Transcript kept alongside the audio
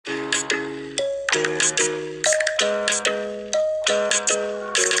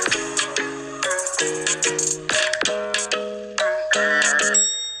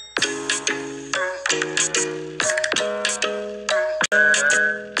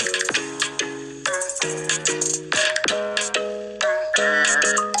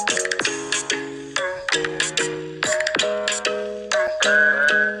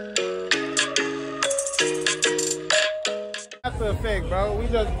Effect, bro. We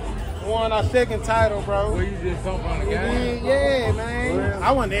just won our second title, bro. Well, you just come from the game? Yeah, man. Well,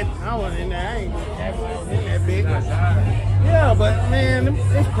 I wasn't in there. I ain't in that big. Yeah, but man,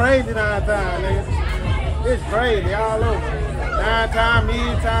 it's crazy down time, nigga. It's crazy all over. Downtown,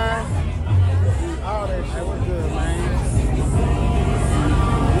 mid-time, all that shit was good, man.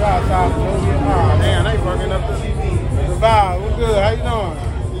 Y'all talking over here. Oh, damn, they fucking up the vibe. What's good? How you doing?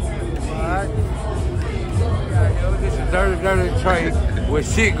 All right. This is dirty trade where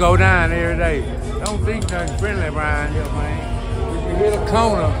shit go down every day. Don't think nothing friendly around here, man. If you hit a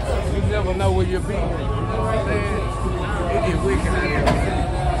corner, you never know where you'll be. You know what I'm saying? It get wicked out here, man.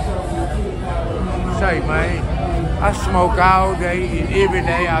 Say, man, I smoke all day and every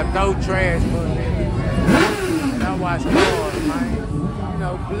day. I throw trash for a living. And I watch cars, man. You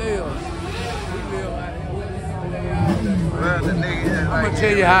know, players. We live out here. Well, the nigga I'm gonna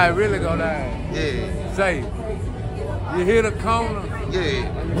tell you how it really go down. Yeah. Say, you hit a corner, yeah.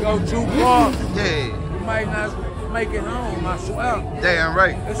 You go too far, yeah. You might not make it home, I swear. Damn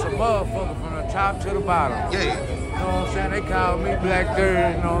right. It's a motherfucker from the top to the bottom. Yeah. You know what I'm saying? They call me Black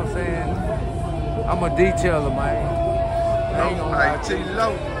Third, you know what I'm saying? I'm a detailer, man. I ain't gonna lie to you.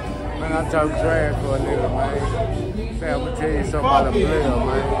 Man, I talk trash for a little, man. Say, I'm gonna tell you something about a player,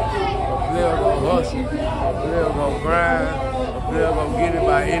 man. A player gonna hustle, a player gonna grind. They're gonna get it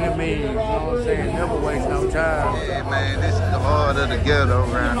by any means, you know what I'm saying? Never waste no time. Yeah, man, this is the heart of the ghetto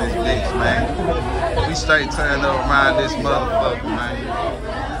around this bitch, man. We straight turned up around this motherfucker, man.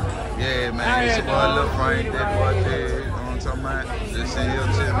 Yeah, man, it's boy Lil Frank, that boy there, you know what I'm talking about? Just in here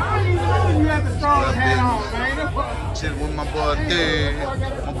chilling. You got the strong hat on, man. Chilling with my boy there,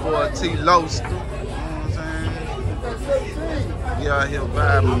 my boy T-Los, you know what I'm saying? We out here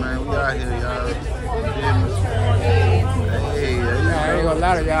vibing, man, we out here, y'all. I ain't gonna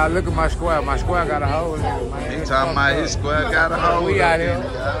lie to y'all. Look at my square. My square got a hole in it, man. He talking about his square got a hole. We out here.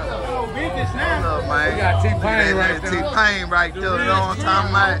 Hold up, man. We got T-Pain right there. T-Pain right there. You know what I'm talking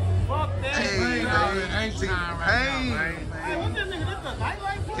about? Hey, man. T-Pain, man.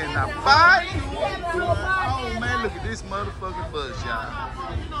 Can I fight? Oh, man, look at this motherfucking bus, y'all.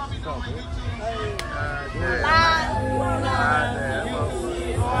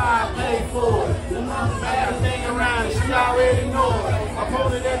 I pay for it. The motherfucker thing around, she already know it. I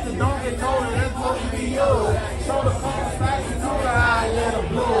pulled it at the donkey, told her that's supposed to be yours. Show the phone back and told her I let her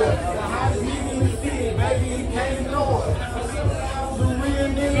blow it. The hottest nigga in the city, baby, he can't ignore it. The real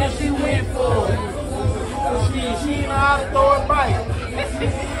nigga, she went for it. She know how to throw it right.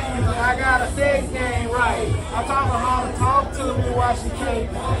 I got a sex game right. I taught her how to talk to me while she can't.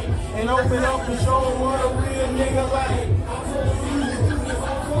 And open up and show her what a real nigga like.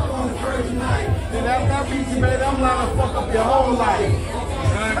 First night. And after that beat you, baby, I'm gonna fuck up your whole life.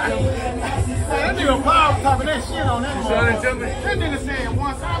 That nigga Bob talking that shit on that motherfucker. That nigga saying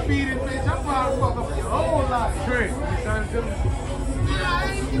once I beat it, bitch, I'm gonna fuck up your whole life. Trick, you trying to tell me? Yeah, I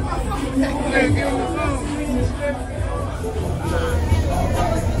ain't give my fucking take. Give him the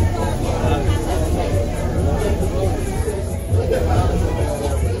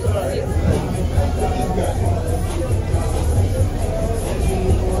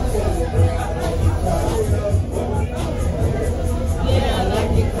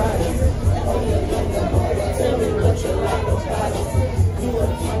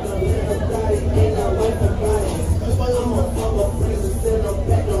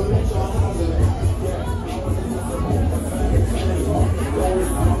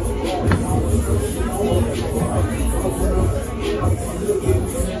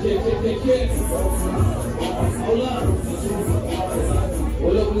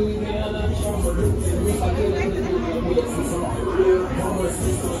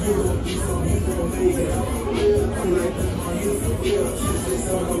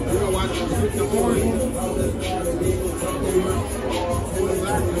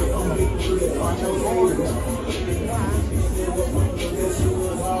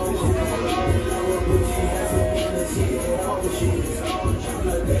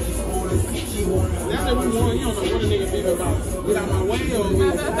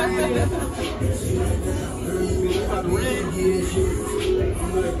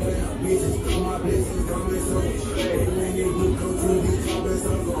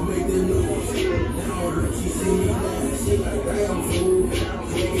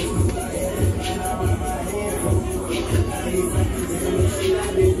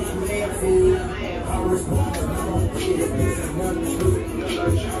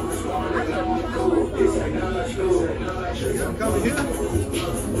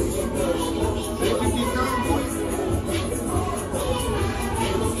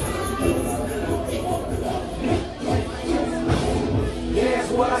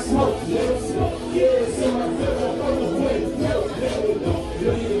What I smoke, yeah, so my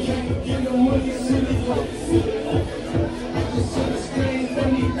you can't get no money, silly folks. I just saw the screen for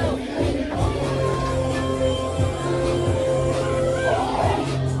me.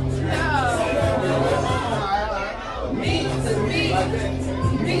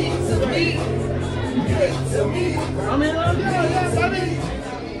 I mean, yeah, buddy.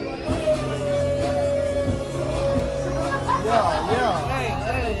 Yeah. Hey,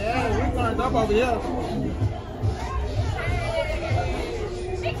 we turned up over here.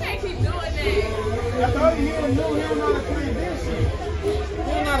 She can't keep doing that. I told you he was new, he was not a transition. He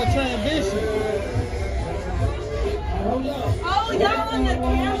was not a transition. Oh, y'all on the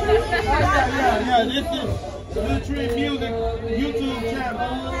camera? Yeah, this is the Trend Music YouTube channel.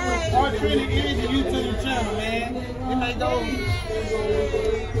 Our Trend is a YouTube channel, man. It may go.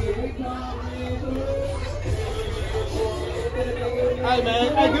 Hey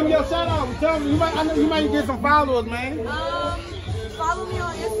man, hey, give me your shout out. Tell me, I know you might get some followers, man. Follow me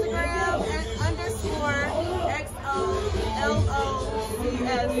on Instagram at _LOCSXOY.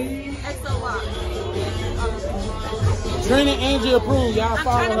 Trina Angie approved, y'all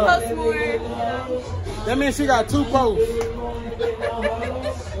follow her. I'm trying to post more. That means she got 2 posts.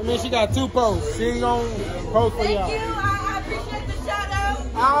 That means she got 2 posts. She ain't gonna post for y'all. Thank you. I appreciate the shout out.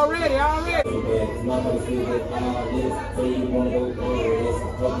 Already.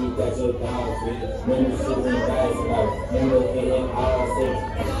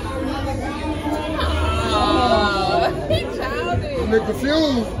 He childish. I'm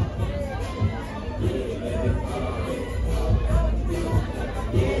confused.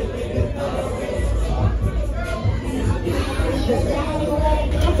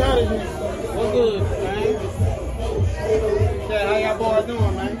 I'm tired of this. What's good, man? Yeah, how y'all boys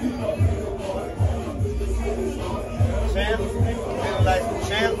doing, man? Champ? Feeling like the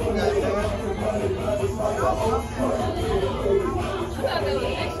champ?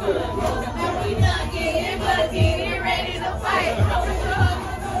 Getting ready to fight.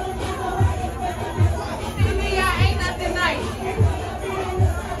 See me, I ain't nothing nice.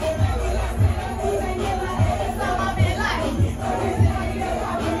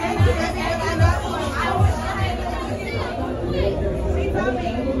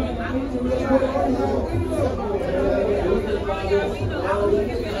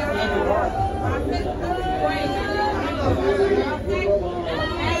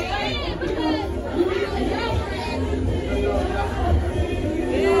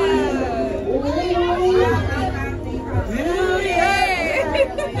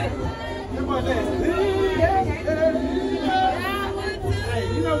 Hey,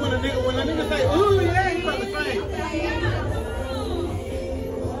 you know when a nigga say, ooh, yeah, he about to sing.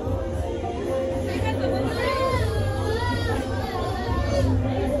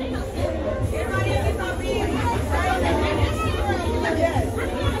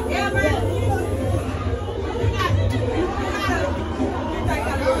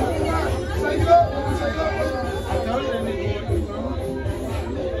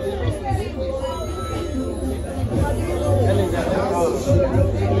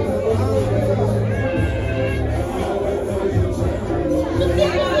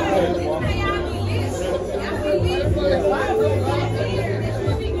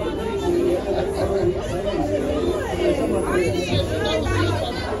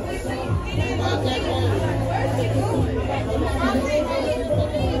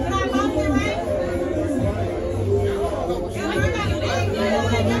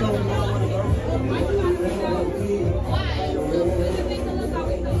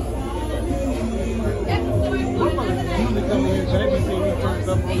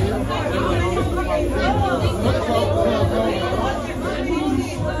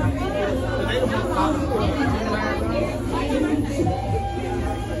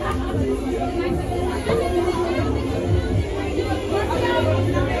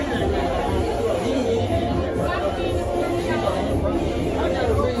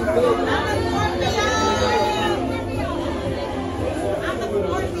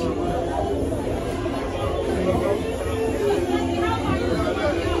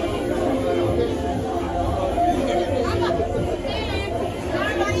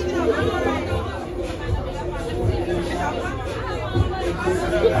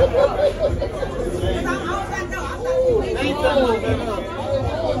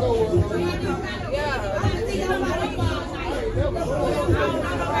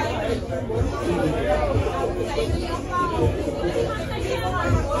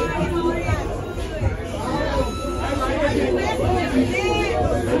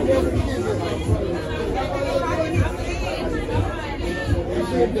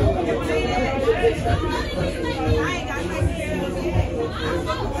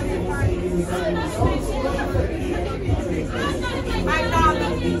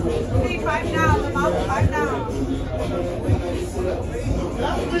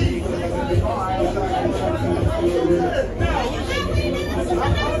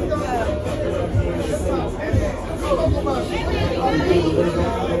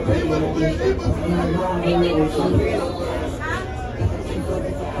 $5.